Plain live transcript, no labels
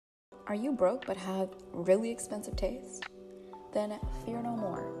Are you broke but have really expensive taste? Then fear no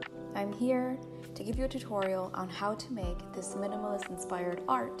more. I'm here to give you a tutorial on how to make this minimalist inspired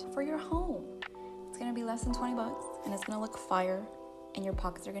art for your home. It's gonna be less than 20 bucks and it's gonna look fire and your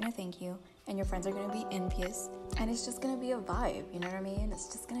pockets are gonna thank you and your friends are gonna be envious and it's just gonna be a vibe, you know what I mean?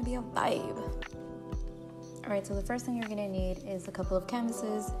 It's just gonna be a vibe. Alright, so the first thing you're gonna need is a couple of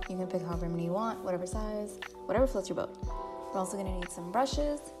canvases. You can pick however many you want, whatever size, whatever floats your boat. We're also gonna need some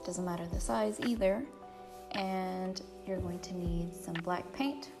brushes, doesn't matter the size either. And you're going to need some black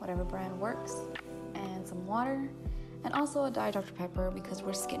paint, whatever brand works, and some water, and also a Diet Dr. Pepper because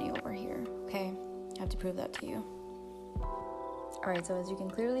we're skinny over here, okay? I have to prove that to you. Alright, so as you can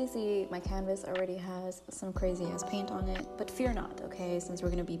clearly see, my canvas already has some crazy ass paint on it, but fear not, okay? Since we're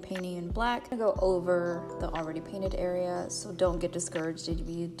gonna be painting in black, I'm gonna go over the already painted area, so don't get discouraged if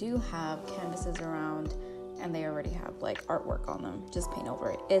you do have canvases around and they already have like artwork on them. Just paint over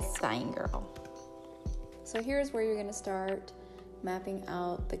it. It's fine, girl. So here's where you're gonna start mapping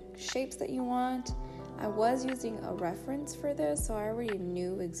out the shapes that you want. I was using a reference for this, so I already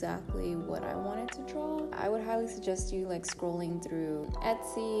knew exactly what I wanted to draw. I would highly suggest you like scrolling through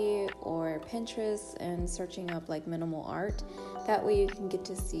Etsy or Pinterest and searching up like minimal art. That way you can get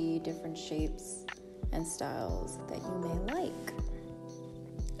to see different shapes and styles that you may like.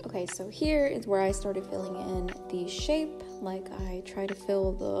 Okay, so here is where I started filling in the shape, like I try to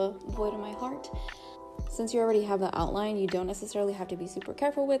fill the void in my heart. Since you already have the outline, you don't necessarily have to be super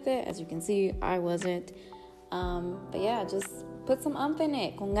careful with it. As you can see, I wasn't. But yeah, just put some umph in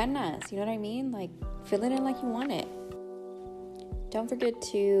it, con ganas, you know what I mean? Like, fill it in like you want it. Don't forget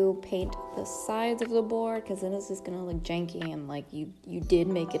to paint the sides of the board, because then it's just gonna look janky and like you did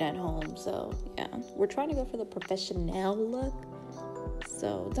make it at home. So yeah, we're trying to go for the professional look.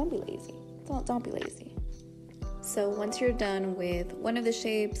 So don't be lazy. Don't be lazy. So once you're done with one of the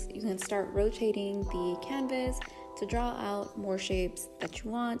shapes, you can start rotating the canvas to draw out more shapes that you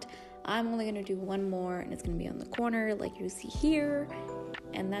want. I'm only going to do one more and it's going to be on the corner like you see here.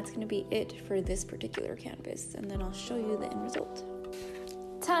 And that's going to be it for this particular canvas. And then I'll show you the end result.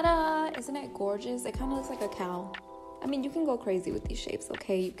 Ta-da! Isn't it gorgeous? It kind of looks like a cow. I mean, you can go crazy with these shapes,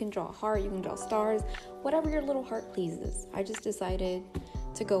 okay? You can draw a heart, you can draw stars, whatever your little heart pleases. I just decided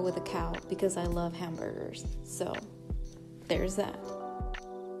to go with a cow because I love hamburgers. So there's that.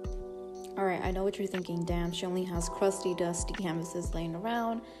 All right, I know what you're thinking. Damn, she only has crusty, dusty canvases laying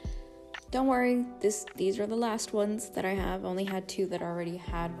around. Don't worry, these are the last ones that I have. I only had 2 that already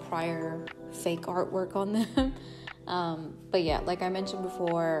had prior fake artwork on them. But yeah, like I mentioned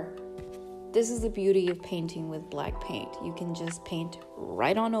before, this is the beauty of painting with black paint. You can just paint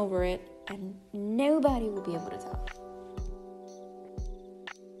right on over it and nobody will be able to tell.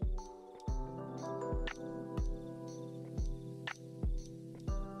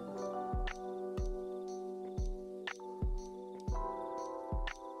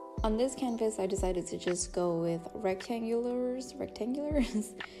 On this canvas, I decided to just go with rectangulars.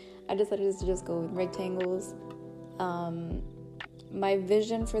 I decided to just go with rectangles. My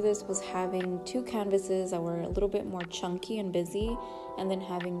vision for this was having 2 canvases that were a little bit more chunky and busy, and then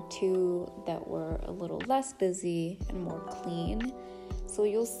having 2 that were a little less busy and more clean. So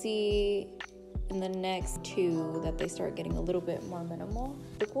you'll see in the next 2 that they start getting a little bit more minimal.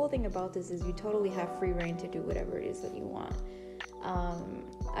 The cool thing about this is you totally have free reign to do whatever it is that you want.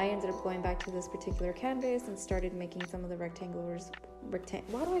 I ended up going back to this particular canvas and started making some of the rectangles.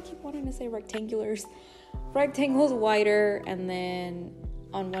 Why do I keep wanting to say rectangulars? Rectangles wider, and then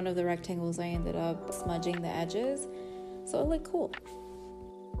on one of the rectangles I ended up smudging the edges, so it looked cool.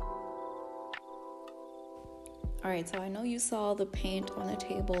 Alright, so I know you saw the paint on the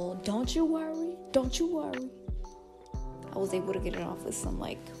table. Don't you worry. I was able to get it off with some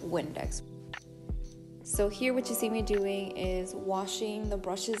like Windex. So here what you see me doing is washing the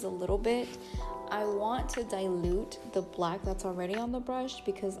brushes a little bit. I want to dilute the black that's already on the brush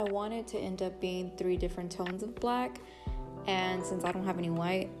because I want it to end up being 3 different tones of black. And since I don't have any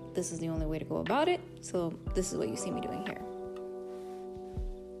white, this is the only way to go about it. So this is what you see me doing here.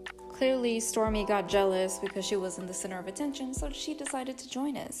 Clearly, Stormy got jealous because she was in the center of attention, so she decided to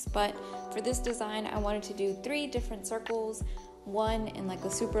join us. But for this design, I wanted to do 3 different circles. One in like a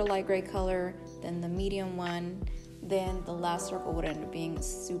super light gray color, then the medium one, then the last circle would end up being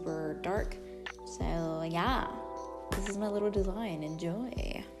super dark. So yeah, this is my little design.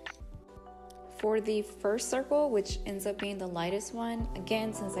 Enjoy. For the first circle, which ends up being the lightest one,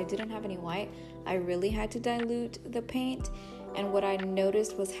 again, since I didn't have any white, I really had to dilute the paint. And what I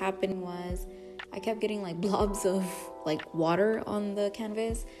noticed was happening was I kept getting like blobs of like water on the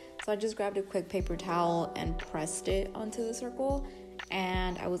canvas. So I just grabbed a quick paper towel and pressed it onto the circle.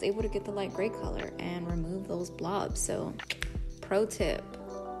 and I was able to get the light gray color and remove those blobs. So pro tip,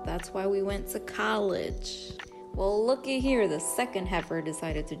 that's why we went to college. Well, looky here, the second heifer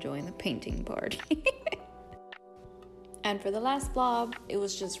decided to join the painting party. And for the last blob, it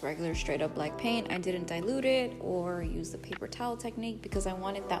was just regular straight up black paint. I didn't dilute it or use the paper towel technique because I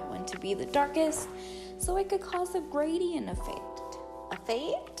wanted that one to be the darkest so it could cause a gradient effect.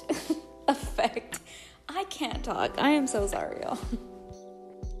 Effect? I can't talk. I am so sorry, y'all.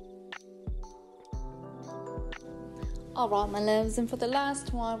 Alright, my loves, and for the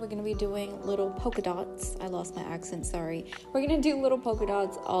last one, we're going to be doing little polka dots. I lost my accent, sorry. We're going to do little polka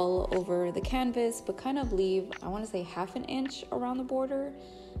dots all over the canvas, but kind of leave, I want to say, half an inch around the border,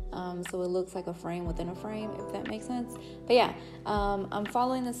 so it looks like a frame within a frame, if that makes sense. But yeah, I'm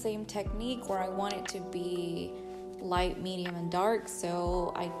following the same technique where I want it to be light, medium, and dark,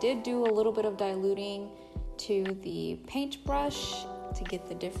 so I did do a little bit of diluting to the paintbrush to get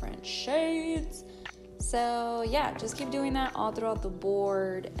the different shades. So yeah, just keep doing that all throughout the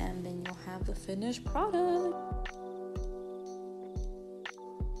board and then you'll have the finished product.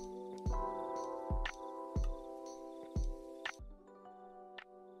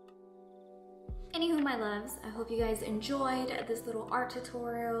 Anywho, my loves, I hope you guys enjoyed this little art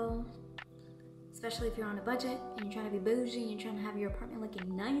tutorial. Especially if you're on a budget and you're trying to be bougie and you're trying to have your apartment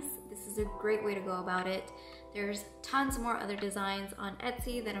looking nice, this is a great way to go about it. There's tons more other designs on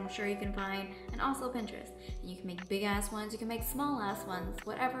Etsy that I'm sure you can find, and also Pinterest. And you can make big ass ones, you can make small ass ones,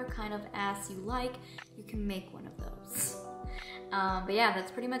 whatever kind of ass you like, you can make one of those. But yeah,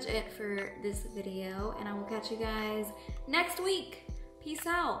 that's pretty much it for this video, and I will catch you guys next week. Peace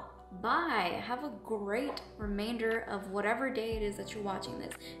out. Bye. Have a great remainder of whatever day it is that you're watching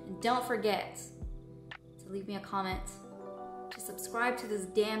this. And don't forget to leave me a comment, to subscribe to this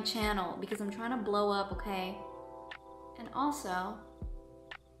damn channel because I'm trying to blow up, okay? And also,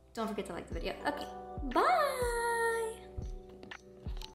 don't forget to like the video. Okay, bye!